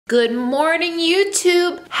Good morning,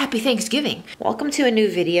 YouTube. Happy Thanksgiving. Welcome to a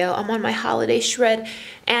new video. I'm on my holiday shred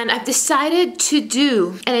and I've decided to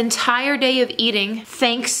do an entire day of eating,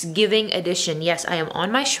 Thanksgiving edition. Yes, I am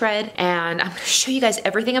on my shred and I'm gonna show you guys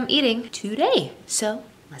everything I'm eating today. So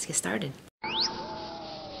let's get started.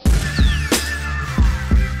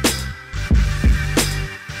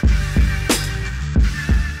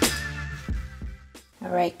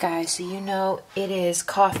 All right, guys, so you know it is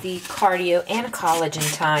coffee, cardio, and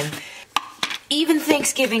collagen time. Even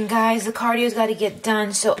Thanksgiving, guys, the cardio's got to get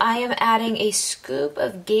done. So I am adding a scoop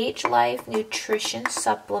of Gage Life nutrition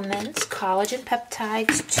supplements, collagen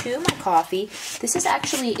peptides to my coffee. This is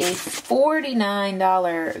actually a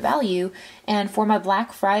 $49 value. And for my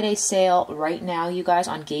Black Friday sale right now, you guys,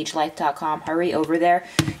 on GageLife.com, hurry over there.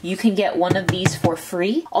 You can get one of these for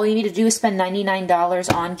free. All you need to do is spend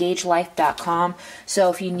 $99 on GageLife.com. So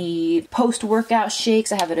if you need post-workout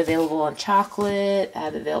shakes, I have it available in chocolate. I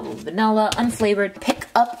have it available in vanilla, unflavored. Pick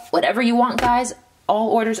up whatever you want, guys. All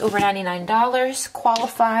orders over $99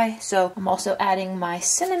 qualify. So I'm also adding my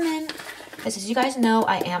cinnamon. As you guys know,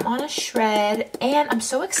 I am on a shred, and I'm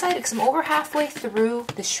so excited because I'm over halfway through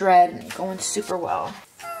the shred and going super well.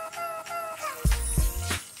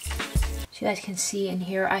 So you guys can see in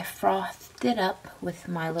here, I frothed it up with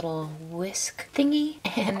my little whisk thingy,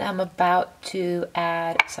 and I'm about to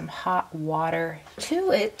add some hot water to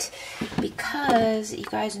it because you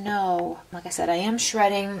guys know, like I said, I am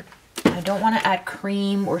shredding. I don't want to add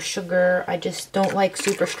cream or sugar. I just don't like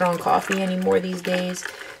super strong coffee anymore these days.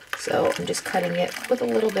 So I'm just cutting it with a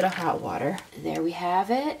little bit of hot water. There we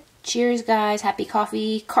have it. Cheers, guys. Happy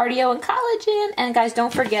coffee, cardio, and collagen. And guys,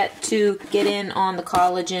 don't forget to get in on the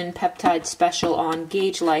collagen peptide special on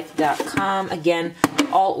GageLife.com. Again,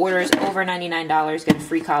 all orders over $99 get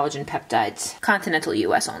free collagen peptides. Continental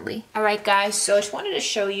US only. All right, guys, so I just wanted to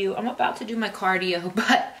show you, I'm about to do my cardio,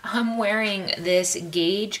 but I'm wearing this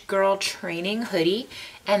Gage Girl Training hoodie.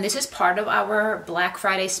 And this is part of our Black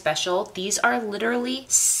Friday special. These are literally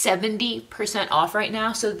 70% off right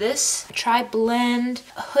now. So this tri-blend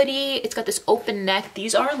hoodie, it's got this open neck.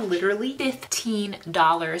 These are literally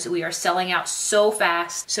 $15. We are selling out so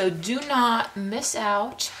fast. So do not miss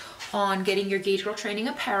out on getting your Gage Girl Training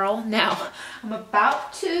apparel. Now, I'm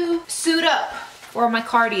about to suit up for my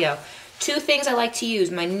cardio. Two things I like to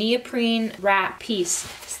use, my neoprene wrap piece.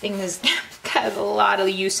 This thing has got a lot of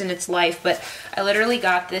use in its life, but I literally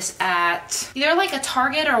got this at either like a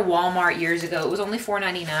Target or Walmart years ago. It was only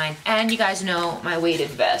 $4.99. And you guys know my weighted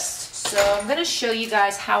vest. So I'm gonna show you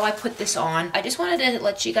guys how I put this on. I just wanted to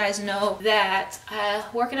let you guys know that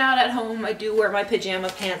working out at home, I do wear my pajama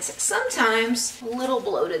pants. Sometimes a little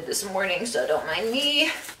bloated this morning, so don't mind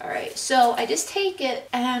me. All right, so I just take it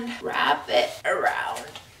and wrap it around.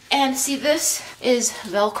 And see, this is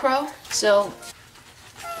Velcro, so,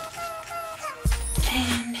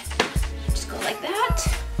 and just go like that.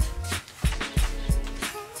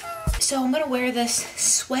 So I'm gonna wear this,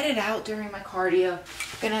 sweat it out during my cardio.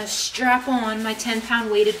 I'm gonna strap on my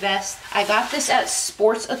 10-pound weighted vest. I got this at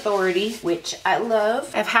Sports Authority, which I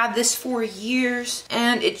love. I've had this for years,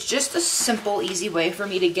 and it's just a simple, easy way for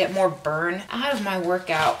me to get more burn out of my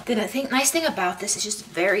workout. The nice thing about this is just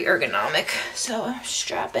very ergonomic. So I'm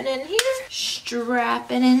strapping in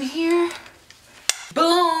here.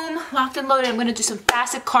 Boom, locked and loaded. I'm gonna do some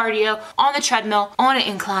fasted cardio on the treadmill, on an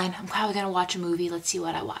incline. I'm probably gonna watch a movie. Let's see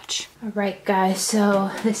what I watch. All right, guys, so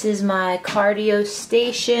this is my cardio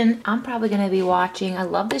station. I'm probably gonna be watching, I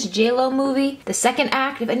love this J-Lo movie, The Second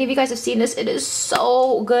Act. If any of you guys have seen this, it is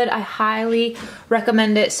so good. I highly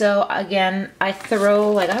recommend it. So again, I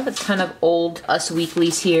have a ton of old Us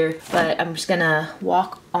Weeklies here, but I'm just gonna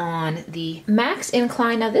walk on the max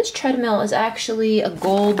incline. Now this treadmill is actually a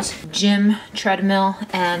Gold's Gym treadmill,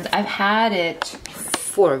 and I've had it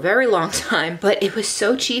for a very long time, but it was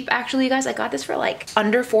so cheap. Actually, you guys, I got this for like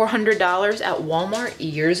under $400 at Walmart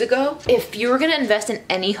years ago. If you were gonna invest in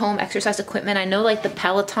any home exercise equipment, I know like the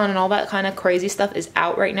Peloton and all that kind of crazy stuff is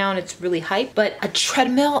out right now and it's really hype, but a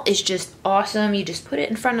treadmill is just awesome. You just put it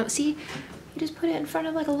in front of, see, you just put it in front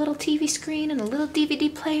of like a little TV screen and a little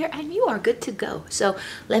DVD player and you are good to go. So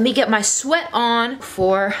let me get my sweat on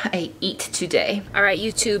before I eat today. All right,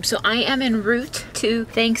 YouTube, so I am en route to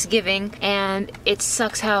Thanksgiving and it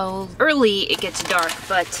sucks how early it gets dark,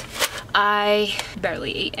 but I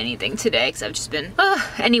barely ate anything today because I've just been,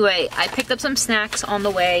 anyway, I picked up some snacks on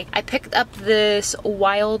the way. I picked up this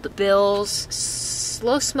Wild Bill's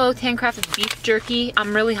slow smoked handcrafted beef jerky.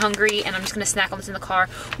 I'm really hungry and I'm just gonna snack on this in the car.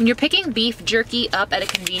 When you're picking beef jerky up at a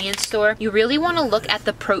convenience store, you really wanna look at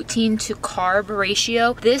the protein to carb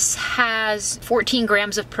ratio. This has 14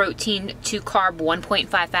 grams of protein to carb,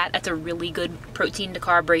 1.5 fat. That's a really good protein to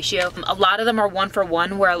carb ratio. A lot of them are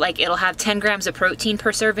 1-for-1 where like it'll have 10 grams of protein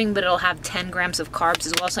per serving, but it'll have 10 grams of carbs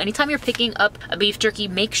as well. So anytime you're picking up a beef jerky,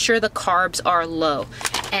 make sure the carbs are low.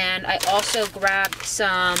 And I also grabbed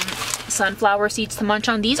some sunflower seeds to munch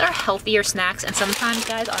on. These are healthier snacks, and sometimes,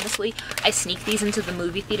 guys, honestly, I sneak these into the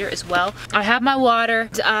movie theater as well. I have my water.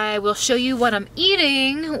 I will show you what I'm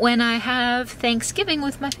eating when I have Thanksgiving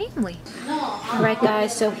with my family. All right,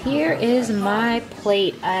 guys, so here is my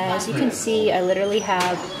plate. As you can see, I literally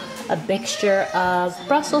have a mixture of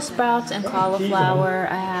Brussels sprouts and cauliflower.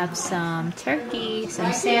 I have some turkey,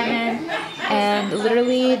 some salmon, and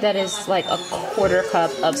literally that is like a quarter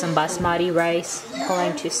cup of some basmati rice. I'm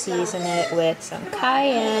going to season it with some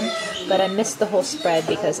cayenne, but I missed the whole spread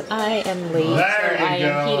because I am late, so I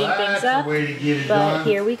am heating things up, but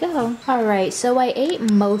here we go. All right, so I ate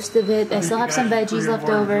most of it. I still have some veggies left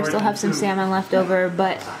over, still have some salmon left over,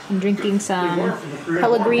 but I'm drinking some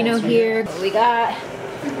Pellegrino here. We got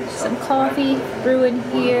some coffee brewing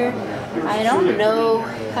here. I don't know.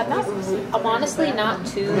 I'm honestly not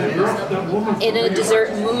too in a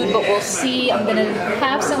dessert mood, but we'll see. I'm gonna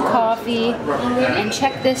have some coffee and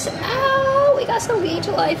check this out. We got some Beach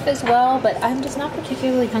Life as well, but I'm just not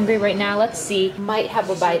particularly hungry right now. Let's see. Might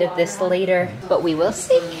have a bite of this later, but we will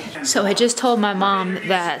see. So I just told my mom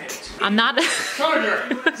that I'm not a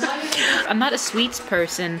sweets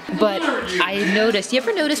person, but I noticed, you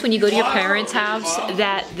ever notice when you go to your parents' house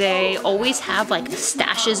that they always have like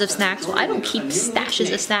stashes of snacks? Well, I don't keep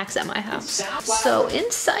stashes of snacks at my house. So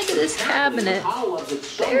inside of this cabinet,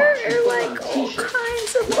 there are like all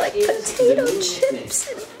kinds of like potato chips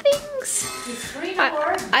and things.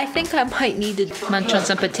 I think I might need to munch on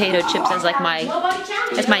some potato chips as like my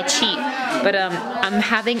cheat, but I'm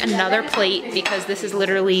having another plate because this is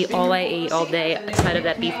literally all I ate all day outside of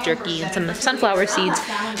that beef jerky and some sunflower seeds,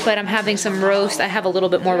 but I'm having some roast. I have a little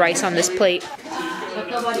bit more rice on this plate.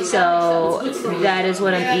 So that is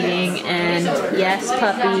what I'm eating, and yes,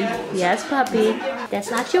 puppy,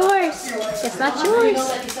 that's not yours, that's not yours,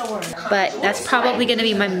 but that's probably gonna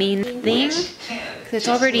be my main thing. It's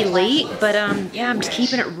already late, but yeah, I'm just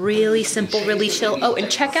keeping it really simple, really chill. Oh, and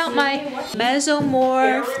check out my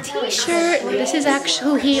Mesomorph t-shirt. This is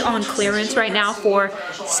actually on clearance right now for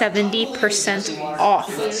 70% off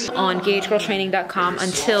on GageGirlTraining.com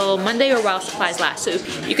until Monday or while supplies last. So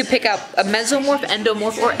you can pick out a Mesomorph,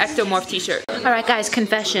 Endomorph, or Ectomorph t-shirt. All right, guys,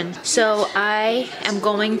 confession. So I am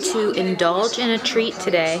going to indulge in a treat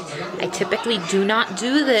today. I typically do not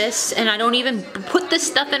do this, and I don't even put this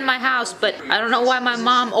stuff in my house, but I don't know why my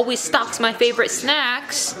mom always stocks my favorite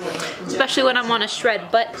snacks, especially when I'm on a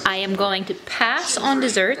shred, but I am going to pass on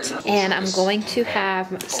dessert, and I'm going to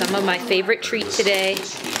have some of my favorite treat today.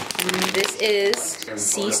 This is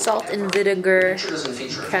sea salt and vinegar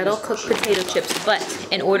kettle cooked potato chips, but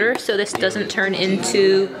in order so this doesn't turn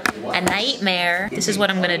into a nightmare, this is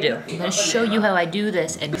what I'm gonna do. I'm gonna show you how I do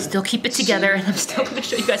this and still keep it together, and I'm still gonna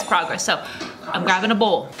show you guys progress. So I'm grabbing a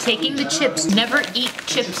bowl, taking the chips. Never eat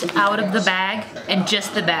chips out of the bag and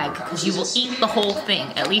just the bag, because you will eat the whole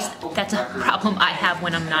thing. At least that's a problem I have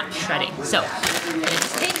when I'm not shredding. So I'm gonna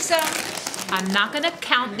just take some. I'm not gonna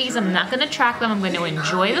count these, I'm not gonna track them, I'm gonna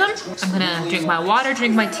enjoy them. I'm gonna drink my water,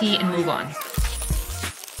 drink my tea, and move on.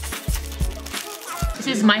 This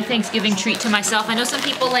is my Thanksgiving treat to myself. I know some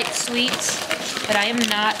people like sweets, but I am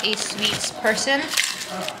not a sweets person.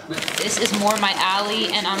 This is more my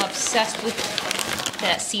alley, and I'm obsessed with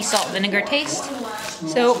that sea salt vinegar taste.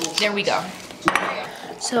 So there we go.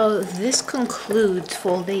 So this concludes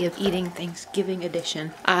Full Day of Eating Thanksgiving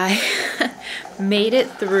edition. I made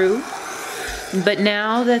it through. But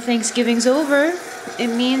now that Thanksgiving's over, it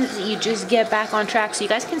means you just get back on track. So you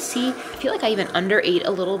guys can see, I feel like I even underate a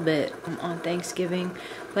little bit on Thanksgiving,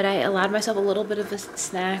 but I allowed myself a little bit of a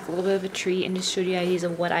snack, a little bit of a treat, and just showed you ideas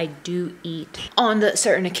of what I do eat on the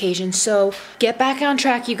certain occasions. So get back on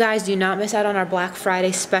track, you guys. Do not miss out on our Black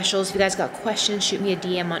Friday specials. If you guys got questions, shoot me a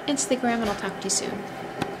DM on Instagram, and I'll talk to you soon.